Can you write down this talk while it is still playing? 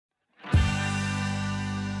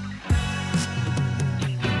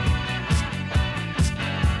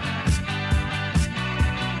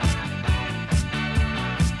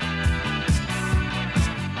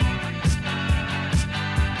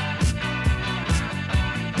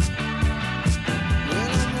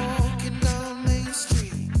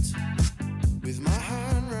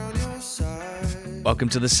Welcome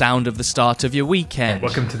to the sound of the start of your weekend.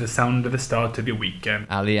 Welcome to the sound of the start of your weekend.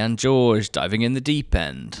 Ali and George diving in the deep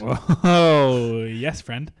end. Oh, yes,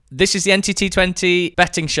 friend. This is the NTT20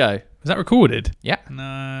 betting show. Was that recorded? Yeah.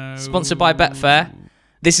 No. Sponsored by Betfair.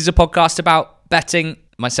 This is a podcast about betting.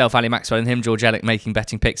 Myself, Ali Maxwell, and him, George Ellick, making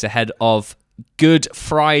betting picks ahead of Good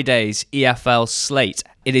Friday's EFL slate.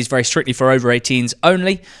 It is very strictly for over 18s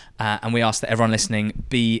only, and we ask that everyone listening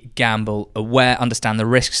be gamble aware, understand the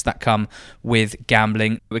risks that come with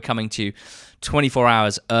gambling. We're coming to you 24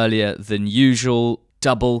 hours earlier than usual.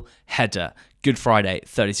 Double header. Good Friday,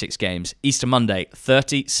 36 games. Easter Monday,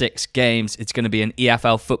 36 games. It's going to be an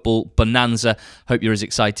EFL football bonanza. Hope you're as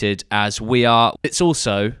excited as we are. It's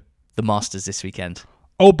also the Masters this weekend.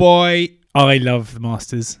 Oh boy, I love the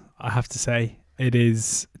Masters, I have to say. It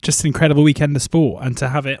is just an incredible weekend of sport, and to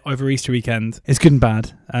have it over Easter weekend is good and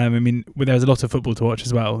bad. There's a lot of football to watch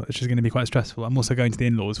as well, which is going to be quite stressful. I'm also going to the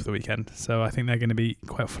in-laws for the weekend, so I think they're going to be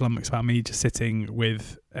quite flummoxed about me just sitting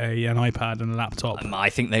with an iPad and a laptop. I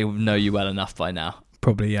think they know you well enough by now.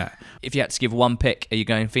 Probably, yeah. If you had to give one pick, are you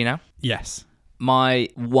going Finau? Yes. My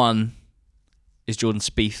one is Jordan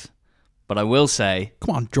Spieth, but I will say...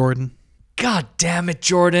 Come on, Jordan. God damn it,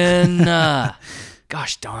 Jordan.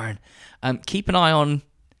 Gosh darn. Keep an eye on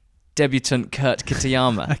debutant Kurt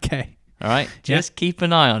Kitayama. Okay. All right? Just keep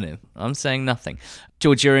an eye on him. I'm saying nothing.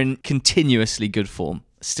 George, you're in continuously good form.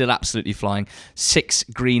 Still absolutely flying. 6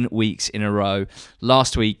 green weeks in a row.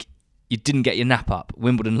 Last week, you didn't get your nap up.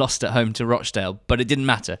 Wimbledon lost at home to Rochdale, but it didn't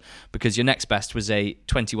matter because your next best was a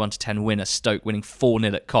 21-10 winner, Stoke winning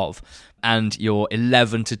 4-0 at Cov, and your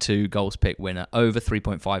 11-2 goals pick winner over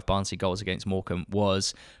 3.5 Barnsley goals against Morecambe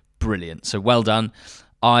was brilliant. So well done.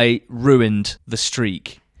 I ruined the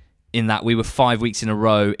streak in that we were 5 weeks in a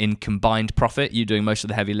row in combined profit. You doing most of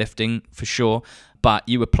the heavy lifting for sure, but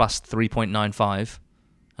you were plus 3.95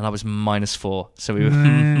 and I was minus 4. So we were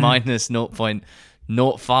minus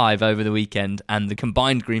 0.05 over the weekend, and the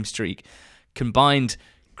combined green streak, green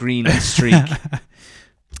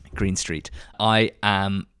street. I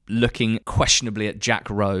am looking questionably at Jack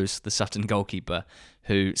Rose, the Sutton goalkeeper,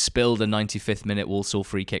 who spilled a 95th minute Walsall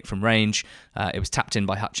free kick from range. It was tapped in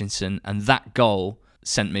by Hutchinson, and that goal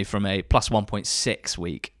sent me from a plus 1.6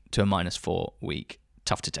 week to a minus 4 week.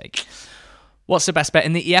 Tough to take. What's the best bet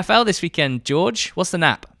in the EFL this weekend, George? What's the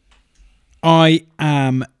nap? I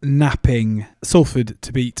am napping Salford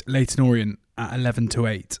to beat Leyton Orient at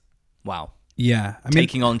 11-8. Wow. Yeah.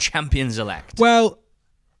 Taking on champions-elect. Well,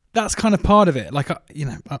 that's kind of part of it. Like,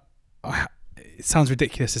 it sounds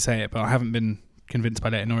ridiculous to say it, but I haven't been convinced by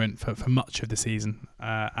Leyton Orient for much of the season.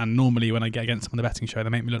 And normally when I get against them on the betting show, they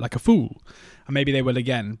make me look like a fool. And maybe they will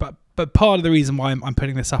again. But part of the reason why I'm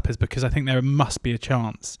putting this up is because I think there must be a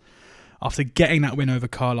chance, after getting that win over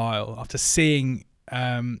Carlisle, after seeing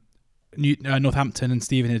Northampton and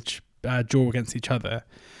Stevenage draw against each other,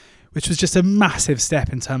 which was just a massive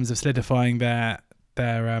step in terms of solidifying their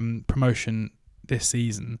promotion this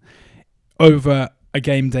season, over a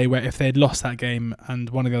game day where if they had lost that game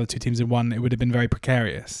and one of the other two teams had won, it would have been very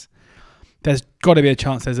precarious. There's got to be a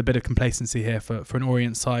chance there's a bit of complacency here for an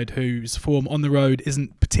Orient side whose form on the road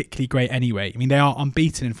isn't particularly great anyway. I mean, they are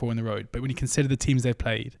unbeaten in 4 on the road, but when you consider the teams they've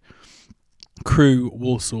played, Crewe,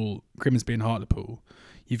 Walsall, Grimsby and Hartlepool,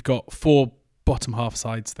 you've got 4 bottom half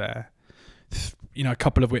sides there. A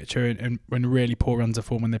couple of which are in really poor runs of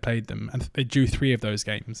form when they played them, and they drew 3 of those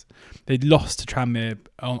games. They'd lost to Tranmere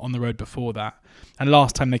on the road before that, and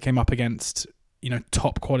last time they came up against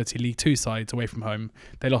top quality League 2 sides away from home,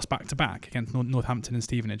 they lost back to back against Northampton and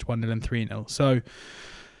Stevenage, 1-0 and 3-0. So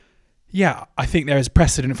yeah, I think there is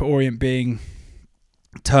precedent for Orient being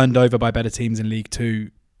turned over by better teams in League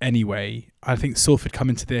 2 anyway. I think Salford come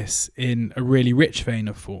into this in a really rich vein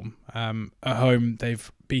of form. At home,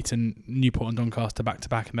 they've beaten Newport and Doncaster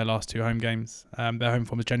back-to-back in their last 2 home games. Their home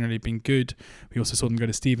form has generally been good. We also saw them go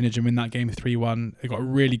to Stevenage and win that game 3-1. They got a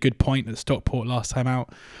really good point at Stockport last time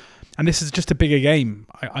out. And this is just a bigger game,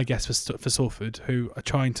 I guess, for Salford, who are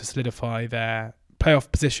trying to solidify their playoff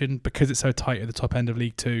position because it's so tight at the top end of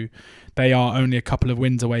League 2. They are only a couple of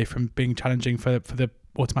wins away from being challenging for the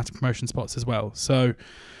automatic promotion spots as well. So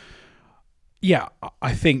yeah,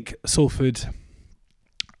 I think Salford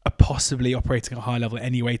are possibly operating at a high level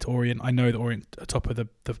anyway to Orient. I know that Orient are top of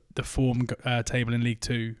the form table in League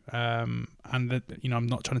 2, and that, I'm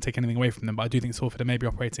not trying to take anything away from them, but I do think Salford are maybe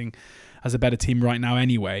operating as a better team right now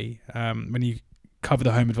anyway. When you cover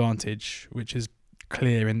the home advantage, which is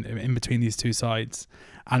clear in between these two sides,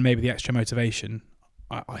 and maybe the extra motivation,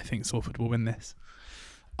 I think Salford will win this.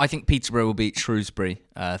 I think Peterborough will beat Shrewsbury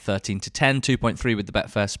 13-10, 2.3 with the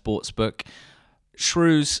Betfair Sportsbook.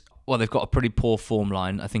 Shrews, Well, they've got a pretty poor form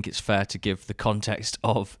line. I think it's fair to give the context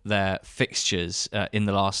of their fixtures. In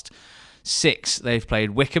the last 6, they've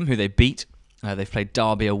played Wycombe, who they beat. They've played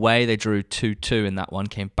Derby away. They drew 2-2 in that one,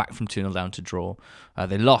 came back from 2-0 down to draw.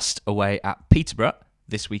 They lost away at Peterborough,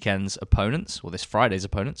 this weekend's opponents, or this Friday's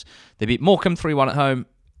opponents. They beat Morecambe 3-1 at home.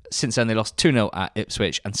 Since then, they lost 2-0 at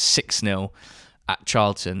Ipswich and 6-0 at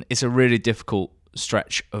Charlton. It's a really difficult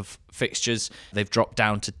stretch of fixtures. They've dropped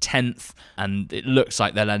down to 10th, and it looks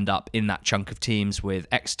like they'll end up in that chunk of teams with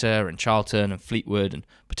Exeter and Charlton and Fleetwood and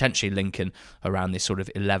potentially Lincoln around this sort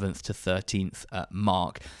of 11th to 13th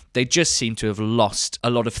mark. They just seem to have lost a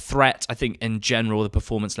lot of threat. I think in general the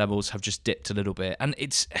performance levels have just dipped a little bit, and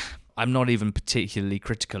I'm not even particularly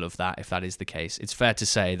critical of that if that is the case. It's fair to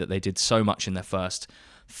say that they did so much in their first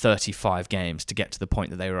 35 games to get to the point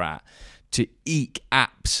that they were at, to eke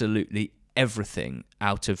absolutely everything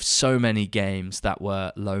out of so many games that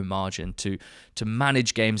were low margin, to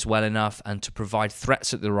manage games well enough and to provide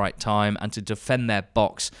threats at the right time and to defend their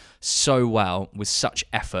box so well with such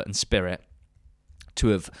effort and spirit, to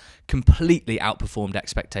have completely outperformed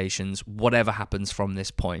expectations, whatever happens from this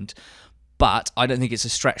point. But I don't think it's a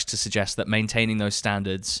stretch to suggest that maintaining those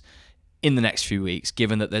standards in the next few weeks,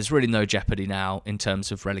 given that there's really no jeopardy now in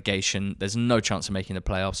terms of relegation, there's no chance of making the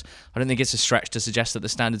playoffs, I don't think it's a stretch to suggest that the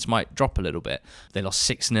standards might drop a little bit. They lost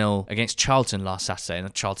 6-0 against Charlton last Saturday,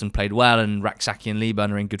 and Charlton played well, and Raksaki and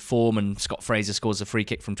Leeburn are in good form, and Scott Fraser scores a free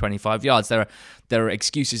kick from 25 yards. There are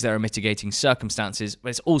excuses, there are mitigating circumstances, but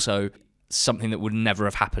it's also something that would never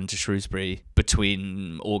have happened to Shrewsbury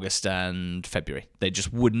between August and February. They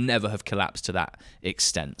just would never have collapsed to that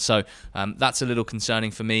extent. So that's a little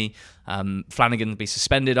concerning for me. Flanagan will be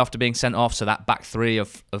suspended after being sent off, so that back three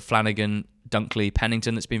of Flanagan, Dunkley,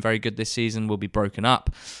 Pennington, that's been very good this season, will be broken up.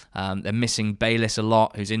 They're missing Bayliss a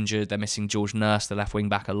lot, who's injured. They're missing George Nurse, the left wing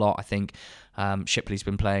back, a lot, I think. Shipley's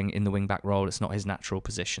been playing in the wing back role. It's not his natural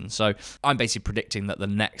position. So I'm basically predicting that the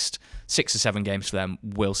next 6 or 7 games for them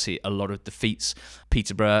will see a lot of defeats.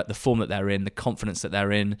 Peterborough, the form that they're in, the confidence that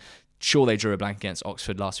they're in. Sure, they drew a blank against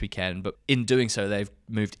Oxford last weekend, but in doing so, they've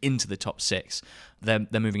moved into the top 6. They're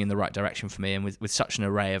moving in the right direction for me, and with such an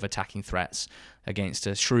array of attacking threats against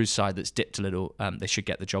a Shrews side that's dipped a little, they should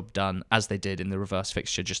get the job done, as they did in the reverse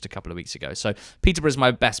fixture just a couple of weeks ago. So Peterborough's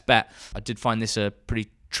my best bet. I did find this a pretty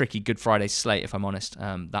tricky Good Friday slate, if I'm honest.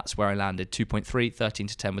 That's where I landed. 2.3, 13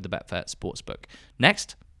 to 10 with the Betfair Sportsbook.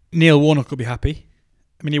 Next. Neil Warnock will be happy.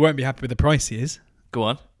 I mean, he won't be happy with the price he is. Go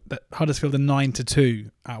on. But Huddersfield are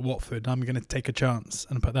 9-2 at Watford. I'm going to take a chance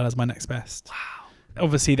and put that as my next best. Wow.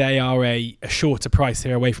 Obviously, they are a shorter price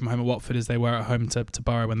here away from home at Watford as they were at home to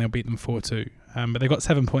Borough when they'll beat them 4-2. But they got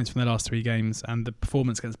 7 points from their last 3 games, and the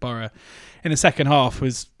performance against Borough in the second half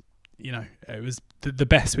was, it was the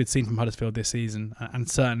best we'd seen from Huddersfield this season, and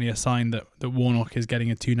certainly a sign that Warnock is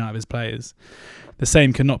getting a tune out of his players. The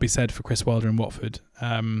same cannot be said for Chris Wilder in Watford,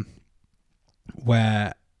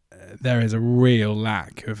 where there is a real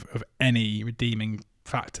lack of any redeeming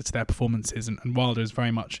factor to their performances, and Wilder is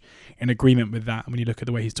very much in agreement with that when you look at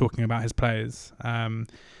the way he's talking about his players.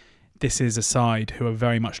 This is a side who are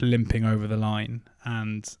very much limping over the line,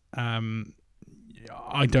 and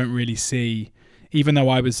I don't really see, even though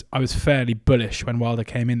I was fairly bullish when Wilder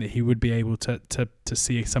came in that he would be able to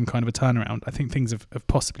see some kind of a turnaround. I think things have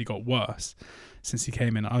possibly got worse since he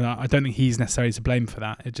came in. I don't think he's necessarily to blame for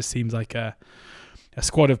that. It just seems like a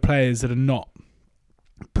squad of players that are not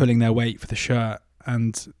pulling their weight for the shirt,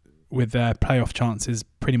 and with their playoff chances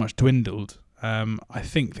pretty much dwindled. I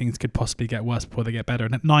think things could possibly get worse before they get better.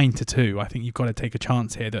 And at 9-2, I think you've got to take a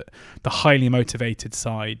chance here that the highly motivated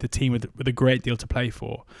side, the team with a great deal to play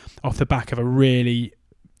for, off the back of a really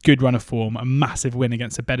good run of form, a massive win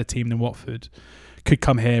against a better team than Watford, could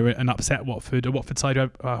come here and upset Watford. A Watford side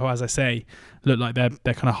who, as I say, look like they're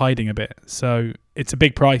kind of hiding a bit. So it's a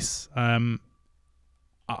big price.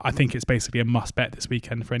 I think it's basically a must bet this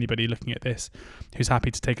weekend for anybody looking at this who's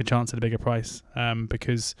happy to take a chance at a bigger price,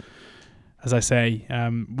 because, as I say,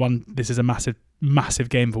 this is a massive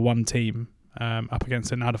game for one team up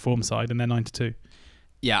against an out of form side, and they're 9-2.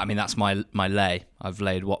 Yeah, I mean, that's my lay. I've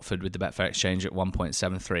laid Watford with the Betfair Exchange at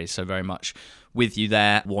 1.73, so very much with you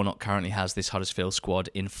there. Warnock currently has this Huddersfield squad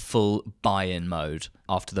in full buy-in mode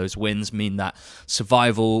after those wins mean that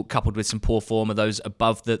survival, coupled with some poor form of those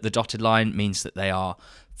above the dotted line, means that they are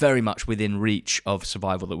very much within reach of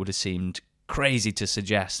survival that would have seemed crazy to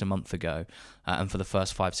suggest a month ago, and for the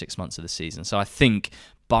first 5-6 months of the season. So I think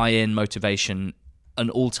buy-in, motivation,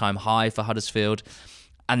 an all-time high for Huddersfield.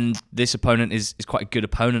 And this opponent is quite a good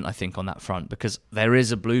opponent, I think, on that front, because there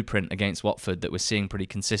is a blueprint against Watford that we're seeing pretty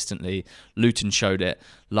consistently. Luton showed it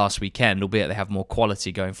last weekend, albeit they have more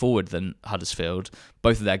quality going forward than Huddersfield.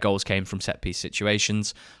 Both of their goals came from set-piece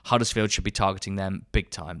situations. Huddersfield should be targeting them big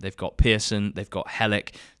time. They've got Pearson, they've got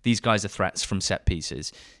Hellick. These guys are threats from set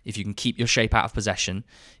pieces. If you can keep your shape out of possession,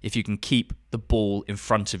 if you can keep the ball in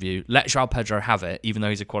front of you, let João Pedro have it, even though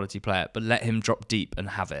he's a quality player, but let him drop deep and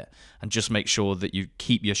have it. And just make sure that you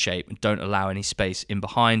keep your shape and don't allow any space in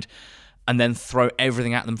behind. And then throw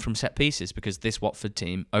everything at them from set pieces, because this Watford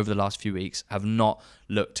team, over the last few weeks, have not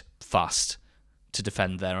looked fussed to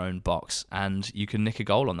defend their own box, and you can nick a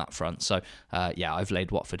goal on that front. So, I've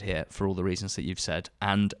laid Watford here for all the reasons that you've said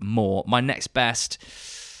and more. My next best,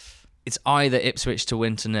 it's either Ipswich to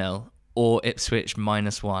win to 0 or Ipswich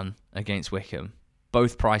 -1 against Wickham.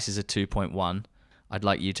 Both prices are 2.1. I'd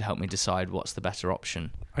like you to help me decide what's the better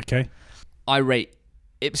option. Okay. I rate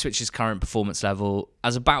Ipswich's current performance level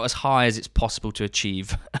as about as high as it's possible to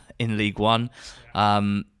achieve in League One.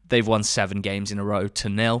 They've won 7 games in a row to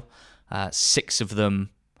 0. 6 of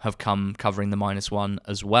them have come covering the -1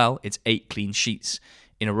 as well. It's 8 clean sheets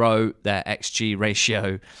in a row. Their XG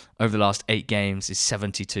ratio over the last 8 games is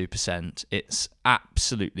 72%. It's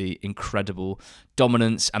absolutely incredible.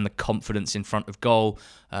 Dominance and the confidence in front of goal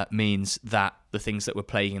means that the things that were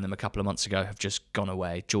plaguing them a couple of months ago have just gone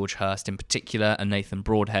away. George Hurst in particular and Nathan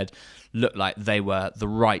Broadhead looked like they were the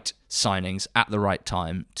right signings at the right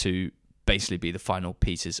time to basically be the final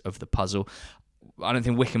pieces of the puzzle. I don't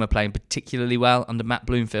think Wickham are playing particularly well under Matt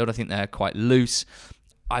Bloomfield. I think they're quite loose.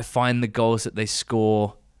 I find the goals that they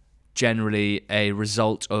score generally a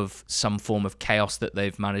result of some form of chaos that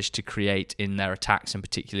they've managed to create in their attacks, and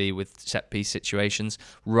particularly with set-piece situations,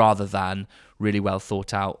 rather than really well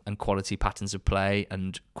thought out and quality patterns of play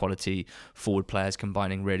and quality forward players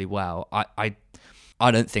combining really well. I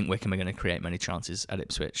don't think Wickham are going to create many chances at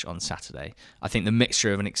Ipswich on Saturday. I think the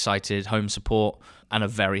mixture of an excited home support and a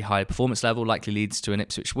very high performance level likely leads to an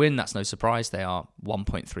Ipswich win. That's no surprise. They are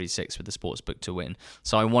 1.36 with the sportsbook to win.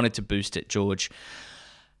 So I wanted to boost it, George.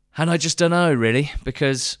 And I just don't know, really,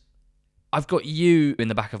 because I've got you in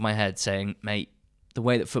the back of my head saying, mate, the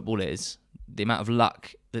way that football is, the amount of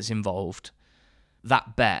luck that's involved,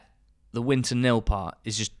 that bet, the win to 0 part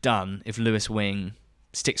is just done if Lewis Wing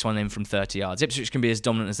sticks one in from 30 yards. Ipswich can be as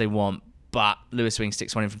dominant as they want, but Lewis Wing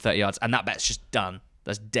sticks one in from 30 yards, and that bet's just done.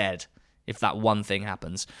 That's dead if that one thing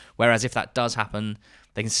happens. Whereas if that does happen,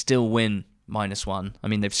 they can still win -1. I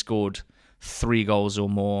mean, they've scored 3 goals or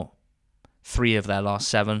more, 3 of their last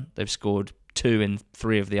 7. They've scored 2 in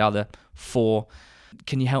 3 of the other 4.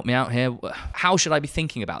 Can you help me out here? How should I be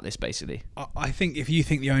thinking about this, basically? I think if you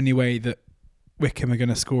think the only way that Wickham are going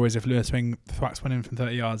to score is if Lewis Wing thwacks one in from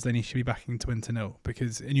 30 yards, then he should be backing to win to 0,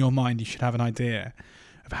 because in your mind you should have an idea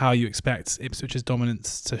of how you expect Ipswich's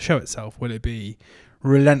dominance to show itself. Will it be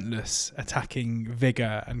relentless attacking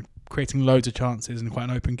vigour and creating loads of chances in quite an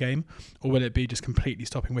open game, or will it be just completely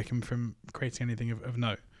stopping Wickham from creating anything of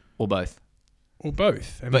note? Or both. Or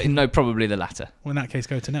both. But no, probably the latter. Well, in that case,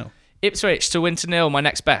 go to 0. Ipswich to win to 0, my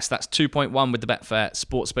next best. That's 2.1 with the Betfair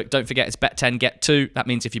Sportsbook. Don't forget, it's bet 10, get 2. That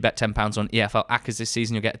means if you bet £10 on EFL Accas this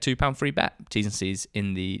season, you'll get a £2 free bet. T's and C's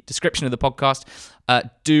in the description of the podcast.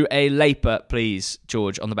 Do a laper, please,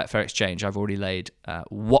 George, on the Betfair Exchange. I've already laid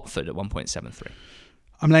Watford at 1.73.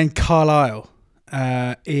 I'm laying Carlisle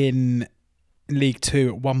in League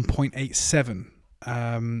 2 at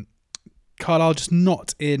 1.87. Carlisle just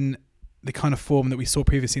not in the kind of form that we saw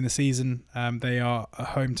previously in the season. They are at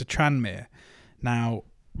home to Tranmere. Now,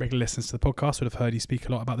 regular listeners to the podcast would have heard you speak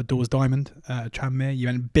a lot about the Dawes Diamond at Tranmere. You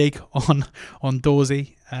went big on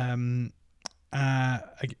Dawsey in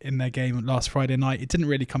their game last Friday night. It didn't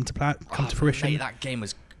really come to fruition. Mate, that game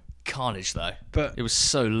was carnage, though. But it was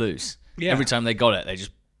so loose. Yeah. Every time they got it, they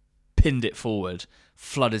just pinned it forward,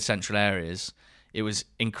 flooded central areas. It was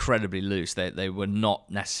incredibly loose. They were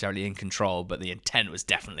not necessarily in control, but the intent was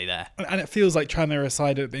definitely there. And it feels like Tranmere are a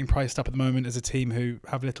side that are being priced up at the moment as a team who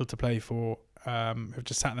have little to play for, who've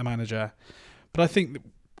just sacked the manager. But I think that,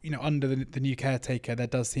 under the new caretaker, there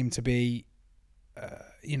does seem to be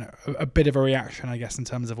a bit of a reaction, I guess, in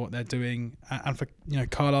terms of what they're doing. And for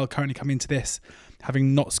Carlisle currently coming into this,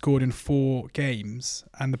 having not scored in 4 games,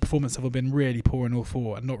 and the performance level been really poor in all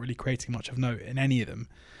 4, and not really creating much of note in any of them.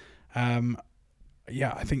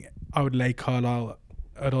 I think I would lay Carlisle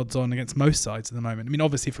at odds on against most sides at the moment. I mean,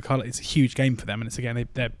 obviously for Carlisle, it's a huge game for them, and it's again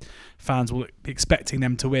their fans will be expecting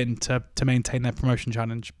them to win to maintain their promotion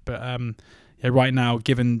challenge. But right now,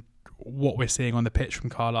 given what we're seeing on the pitch from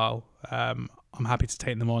Carlisle, I'm happy to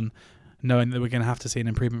take them on, knowing that we're going to have to see an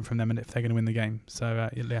improvement from them, and if they're going to win the game. So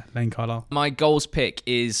laying Carlisle. My goals pick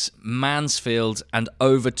is Mansfield and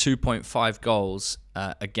over 2.5 goals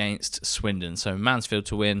against Swindon. So Mansfield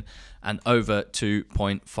to win and over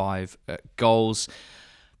 2.5 goals.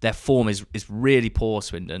 their form is really poor,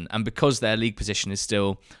 Swindon, and because their league position is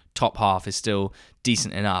still top half, is still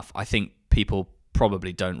decent enough, I think people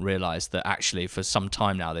probably don't realise that actually for some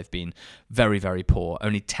time now they've been very, very poor.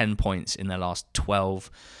 Only 10 points in their last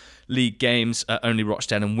 12 league games. Only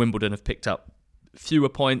Rochdale and Wimbledon have picked up fewer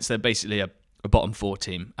points. They're basically a bottom 4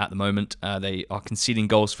 team at the moment. They are conceding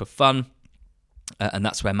goals for fun. And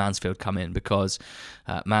that's where Mansfield come in, because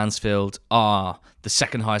Mansfield are the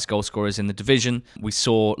second highest goal scorers in the division. We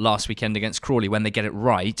saw last weekend against Crawley, when they get it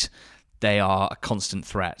right, they are a constant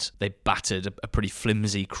threat. They battered a pretty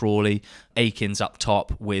flimsy Crawley. Aikens up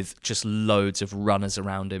top with just loads of runners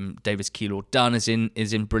around him. Davis Keillor-Dunn is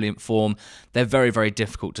in brilliant form. They're very, very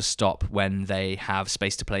difficult to stop when they have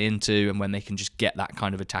space to play into and when they can just get that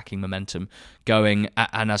kind of attacking momentum going.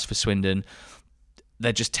 And as for Swindon,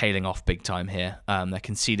 they're just tailing off big time here. They're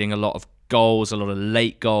conceding a lot of goals, a lot of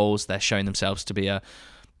late goals. They're showing themselves to be a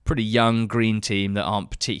pretty young green team that aren't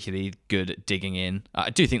particularly good at digging in. I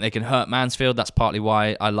do think they can hurt Mansfield. That's partly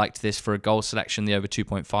why I liked this for a goal selection, the over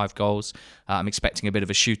 2.5 goals. I'm expecting a bit of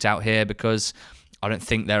a shootout here because I don't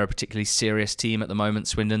think they're a particularly serious team at the moment,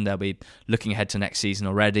 Swindon. They'll be looking ahead to next season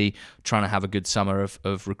already, trying to have a good summer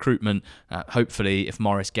of recruitment. Hopefully, if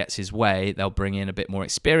Morris gets his way, they'll bring in a bit more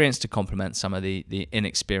experience to complement some of the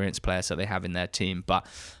inexperienced players that they have in their team. But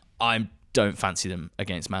I don't fancy them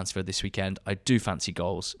against Mansfield this weekend. I do fancy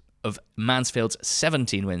goals. Of Mansfield's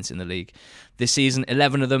 17 wins in the league this season,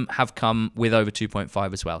 11 of them have come with over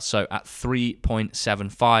 2.5 as well. So at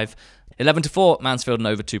 3.75, 11-4, Mansfield and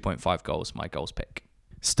over 2.5 goals, my goals pick.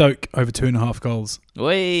 Stoke over 2.5 goals.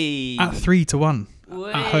 Whey! At 3-1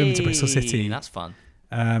 at home to Bristol City. That's fun.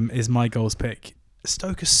 Is my goals pick.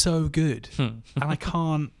 Stoke are so good. And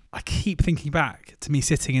I keep thinking back to me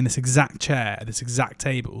sitting in this exact chair at this exact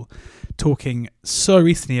table, talking so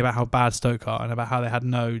recently about how bad Stoke are and about how they had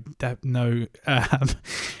no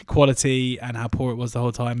quality and how poor it was the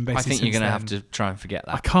whole time. I think you're going to have to try and forget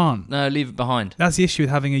that. I can't. No, leave it behind. That's the issue with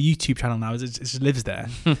having a YouTube channel now, is it just lives there.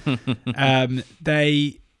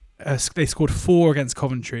 They scored 4 against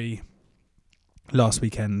Coventry last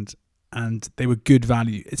weekend, and they were good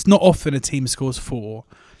value. It's not often a team scores 4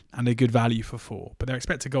 and a good value for 4, but their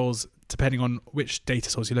expected goals, depending on which data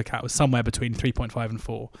source you look at, was somewhere between 3.5 and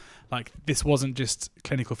 4. Like, this wasn't just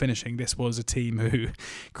clinical finishing. This was a team who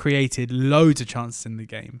created loads of chances in the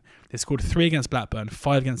game. They scored 3 against Blackburn,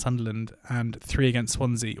 5 against Sunderland, and 3 against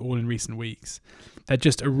Swansea, all in recent weeks. They're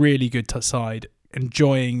just a really good side,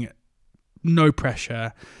 enjoying no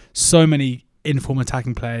pressure, so many inform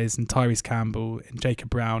attacking players, and Tyrese Campbell and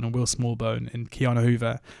Jacob Brown and Will Smallbone and Keanu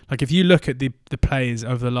Hoover. Like, if you look at the players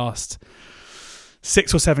over the last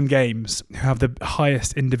 6 or 7 games who have the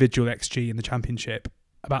highest individual XG in the Championship,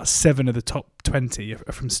 about 7 of the top 20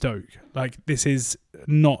 are from Stoke. Like, this is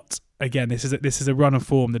not, again, this is a run of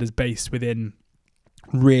form that is based within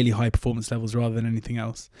really high performance levels rather than anything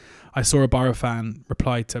else. I saw a Borough fan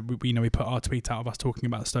reply to, we put our tweet out of us talking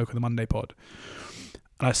about Stoke on the Monday pod.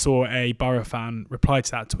 And I saw a Borough fan reply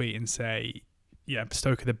to that tweet and say, yeah,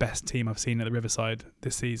 Stoke are the best team I've seen at the Riverside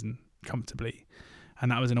this season, comfortably.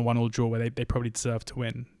 And that was in a 1-1 draw where they probably deserve to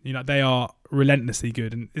win. You know, they are relentlessly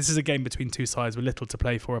good. And this is a game between two sides with little to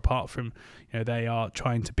play for, apart from, you know, they are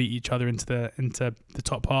trying to beat each other into the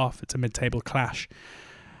top half. It's a mid-table clash.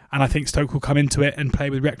 And I think Stoke will come into it and play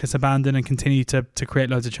with reckless abandon and continue to create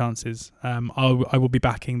loads of chances. I will be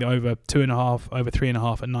backing the over 2.5, over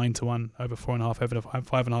 3.5 at 9-1, over 4.5, over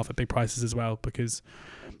 5.5 at big prices as well, because,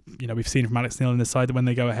 you know, we've seen from Alex Neil on this side that when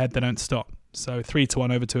they go ahead, they don't stop. So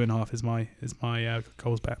 3-1 over 2.5 is my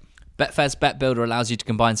goals bet. Betfair's Bet Builder allows you to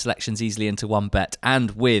combine selections easily into one bet,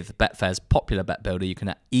 and with Betfair's popular Bet Builder, you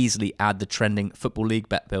can easily add the trending Football League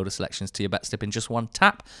Bet Builder selections to your bet slip in just one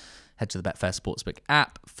tap. Head to the Betfair Sportsbook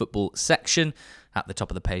app, football section. At the top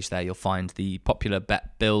of the page there, you'll find the popular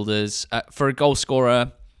bet builders. For a goal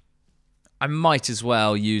scorer, I might as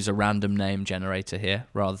well use a random name generator here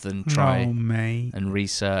rather than try and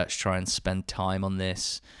research, try and spend time on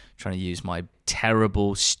this, trying to use my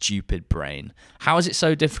terrible, stupid brain. How is it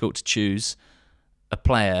so difficult to choose a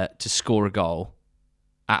player to score a goal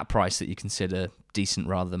at a price that you consider decent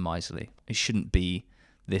rather than miserly? It shouldn't be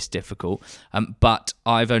this difficult, but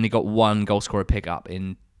I've only got one goal scorer pick up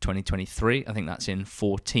in 2023. I think that's in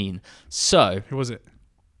 14. So who was it?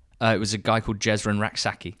 It was a guy called Jezran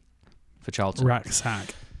Raksaki for Charlton.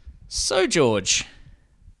 Raksak. So George,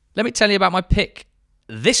 let me tell you about my pick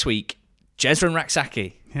this week. Jezran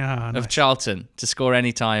Raksaki of Charlton to score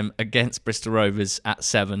any time against Bristol Rovers at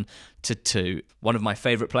 7-2. One of my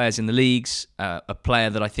favourite players in the leagues, a player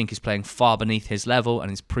that I think is playing far beneath his level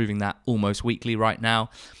and is proving that almost weekly right now.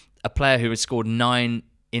 A player who has scored 9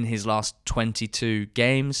 in his last 22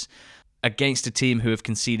 games against a team who have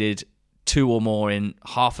conceded 2 or more in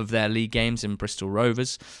half of their league games in Bristol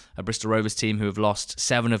Rovers. A Bristol Rovers team who have lost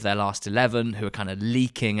 7 of their last 11, who are kind of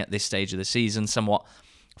leaking at this stage of the season, somewhat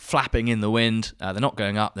flapping in the wind. They're not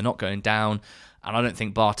going up, they're not going down. And I don't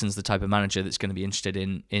think Barton's the type of manager that's going to be interested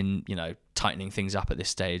in tightening things up at this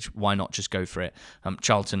stage. Why not just go for it?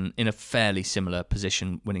 Charlton in a fairly similar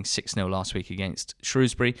position, winning 6-0 last week against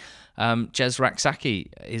Shrewsbury. Jez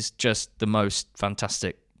Raksaki is just the most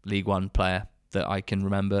fantastic League One player that I can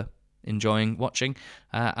remember enjoying watching,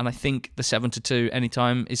 and I think the 7-2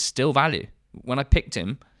 anytime is still value. When I picked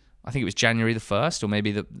him, I think it was January the 1st or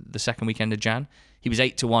maybe the second weekend of Jan, he was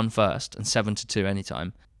 8-1 first and 7-2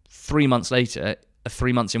 anytime. 3 months later,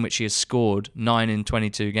 3 months in which he has scored 9 in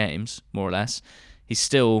 22 games, more or less, he's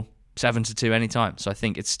still 7-2 anytime. So I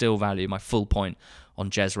think it's still value. My full point on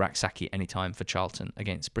Jez Raksaki anytime for Charlton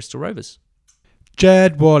against Bristol Rovers.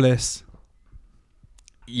 Jed Wallace.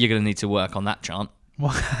 You're going to need to work on that chant.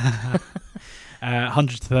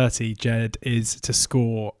 130 Jed is to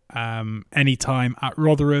score anytime at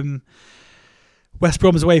Rotherham. West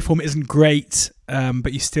Brom's away form isn't great,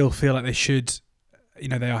 but you still feel like they should.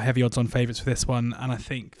 They are heavy odds on favourites for this one, and I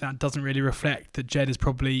think that doesn't really reflect that Jed is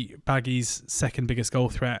probably Baggy's second biggest goal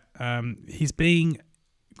threat. He's being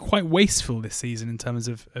quite wasteful this season in terms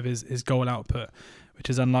of his goal output, which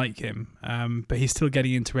is unlike him, but he's still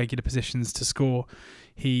getting into regular positions to score.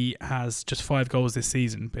 He has just 5 goals this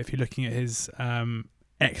season, but if you're looking at his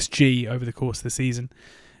XG over the course of the season,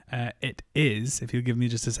 it is, if you'll give me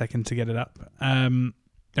just a second to get it up,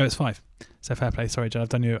 it's 5. So fair play. Sorry, Joe, I've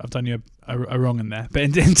done you a wrong in there. But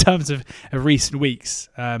in terms of recent weeks,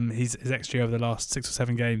 his XG over the last 6 or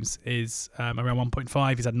 7 games is around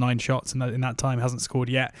 1.5. He's had 9 shots in that time, hasn't scored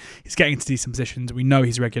yet. He's getting into decent positions. We know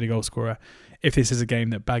he's a regular goal scorer. If this is a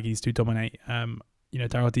game that Baggies do dominate,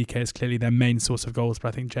 Daryl DK is clearly their main source of goals, but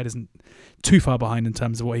I think Jed isn't too far behind in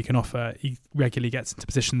terms of what he can offer. He regularly gets into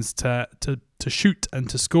positions to shoot and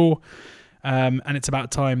to score, and it's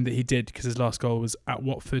about time that he did, because his last goal was at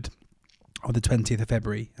Watford on the 20th of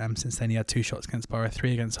February. Since then he had 2 shots against Borough,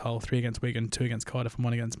 3 against Hull, 3 against Wigan, 2 against Cardiff and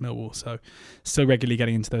 1 against Millwall, so still regularly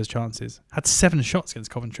getting into those chances. Had 7 shots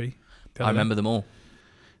against Coventry. I remember them all.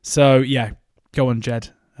 So yeah, go on Jed.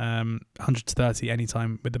 130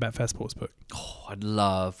 anytime with the Betfair Sportsbook. Oh, I'd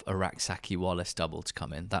love a Raksaki Wallace double to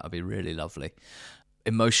come in. That would be really lovely.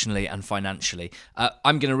 Emotionally and financially.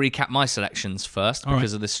 I'm going to recap my selections first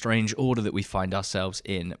because of the strange order that we find ourselves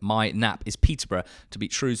in. My nap is Peterborough to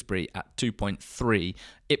beat Shrewsbury at 2.3.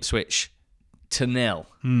 Ipswich to 0.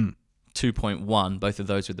 2.1, both of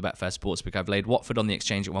those with the Betfair Sportsbook. I've laid Watford on the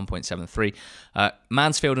exchange at 1.73.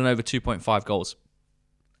 Mansfield and over 2.5 goals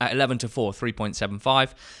at 11-4,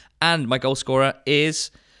 3.75. And my goal scorer is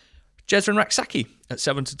Jezran Raksaki at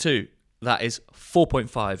 7-2. That is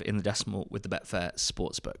 4.5 in the decimal with the Betfair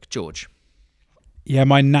Sportsbook. George. Yeah,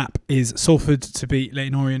 my nap is Salford to beat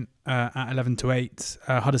Leyton Orient at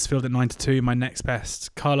 11-8. Huddersfield at 9-2. My next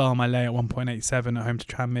best. Carlisle, my lay at 1.87 at home to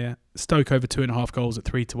Tranmere. Stoke over 2.5 goals at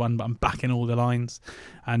 3-1, but I'm back in all the lines.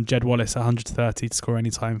 And Jed Wallace at 130 to score any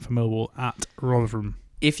time for Millwall at Rotherham.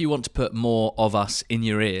 If you want to put more of us in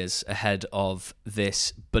your ears ahead of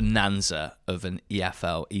this bonanza of an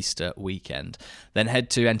EFL Easter weekend, then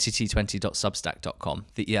head to ntt20.substack.com,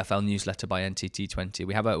 the EFL newsletter by NTT20.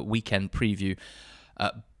 We have a weekend preview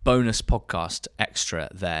bonus podcast extra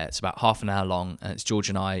there. It's about half an hour long, and it's George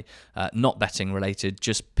and I, not betting related,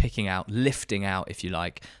 just lifting out, if you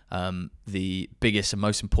like, the biggest and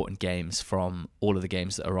most important games from all of the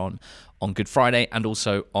games that are on Good Friday and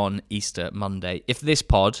also on Easter Monday. If this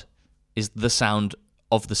pod is the sound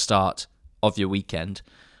of the start of your weekend,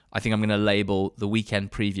 I think I'm going to label the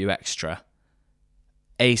weekend preview extra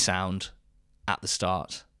a sound at the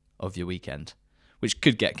start of your weekend, which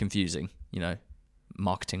could get confusing,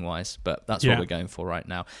 marketing wise, but that's what we're going for right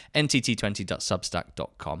now.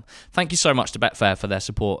 ntt20.substack.com. Thank you so much to Betfair for their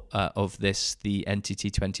support of this, the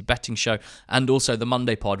NTT20 betting show, and also the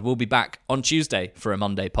Monday pod. We'll be back on Tuesday for a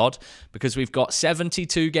Monday pod because we've got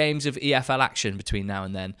 72 games of EFL action between now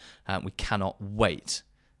and then. We cannot wait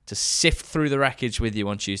to sift through the wreckage with you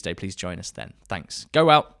on Tuesday. Please join us then. Thanks. Go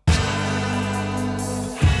out.